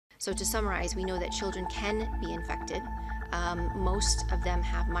So to summarize, we know that children can be infected. Most of them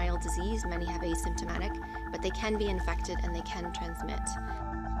have mild disease, many have asymptomatic, but they can be infected and they can transmit.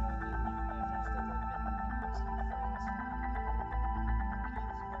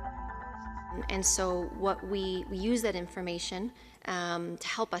 And so what we use that information to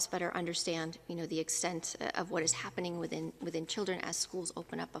help us better understand, the extent of what is happening within children as schools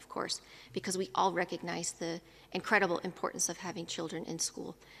open up, of course, because we all recognize the incredible importance of having children in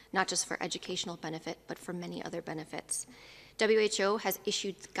school, not just for educational benefit, but for many other benefits. WHO has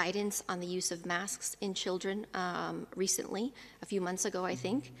issued guidance on the use of masks in children recently, a few months ago, I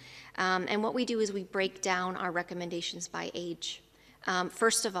think. And what we do is we break down our recommendations by age.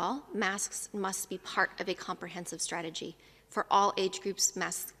 First of all, masks must be part of a comprehensive strategy. For all age groups,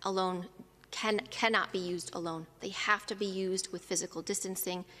 masks alone cannot be used alone. They have to be used with physical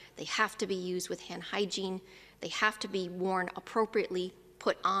distancing. They have to be used with hand hygiene. They have to be worn appropriately,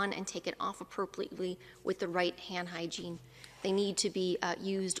 put on and taken off appropriately with the right hand hygiene. They need to be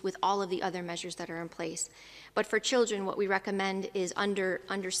used with all of the other measures that are in place. But for children, what we recommend is under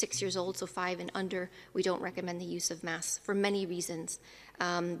 6 years old, so 5 and under, we don't recommend the use of masks for many reasons,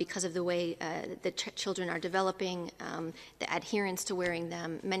 because of the way the children are developing, the adherence to wearing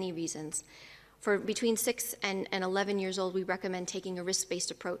them, many reasons. For between 6 and 11 years old, we recommend taking a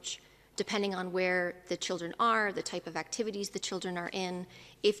risk-based approach, depending on where the children are, the type of activities the children are in,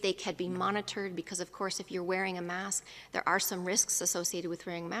 if they can be monitored, because of course if you're wearing a mask, there are some risks associated with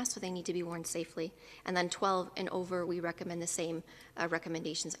wearing a mask, so they need to be worn safely. And then 12 and over, we recommend the same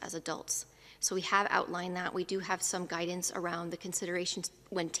recommendations as adults. So we have outlined that. We do have some guidance around the considerations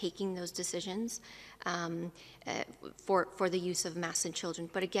when taking those decisions for the use of masks in children.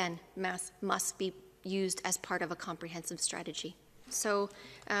 But again, masks must be used as part of a comprehensive strategy. So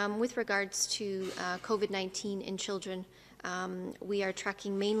with regards to COVID-19 in children, we are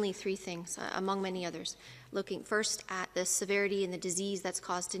tracking mainly 3 things, among many others. Looking first at the severity and the disease that's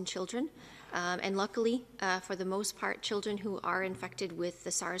caused in children. And luckily, for the most part, children who are infected with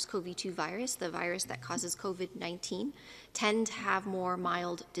the SARS-CoV-2 virus, the virus that causes COVID-19, tend to have more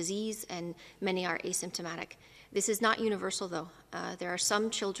mild disease, and many are asymptomatic. This is not universal, though. There are some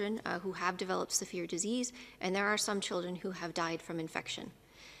children who have developed severe disease, and there are some children who have died from infection.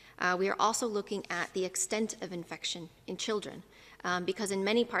 We are also looking at the extent of infection in children, because in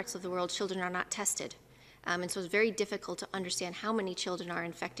many parts of the world, children are not tested. And so it's very difficult to understand how many children are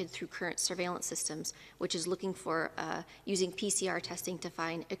infected through current surveillance systems, which is looking for using PCR testing to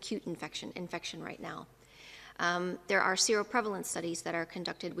find acute infection right now. There are seroprevalence studies that are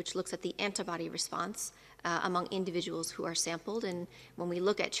conducted which looks at the antibody response among individuals who are sampled. And when we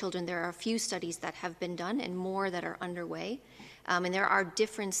look at children, there are a few studies that have been done and more that are underway. And there are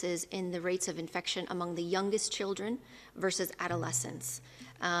differences in the rates of infection among the youngest children versus adolescents.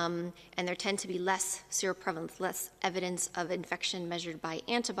 And there tend to be less seroprevalence, less evidence of infection measured by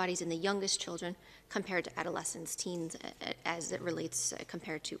antibodies in the youngest children compared to adolescents, teens, as it relates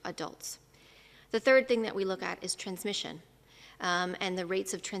compared to adults. The third thing that we look at is transmission. And the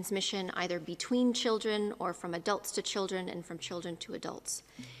rates of transmission either between children or from adults to children and from children to adults.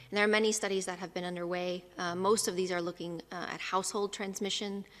 And there are many studies that have been underway. Most of these are looking at household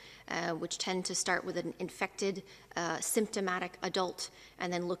transmission, which tend to start with an infected, symptomatic adult,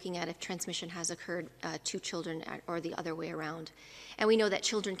 and then looking at if transmission has occurred to children or the other way around. And we know that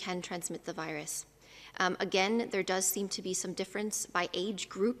children can transmit the virus. Again, there does seem to be some difference by age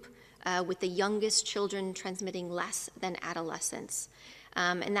group, with the youngest children transmitting less than adolescents.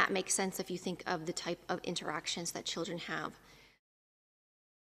 And that makes sense if you think of the type of interactions that children have.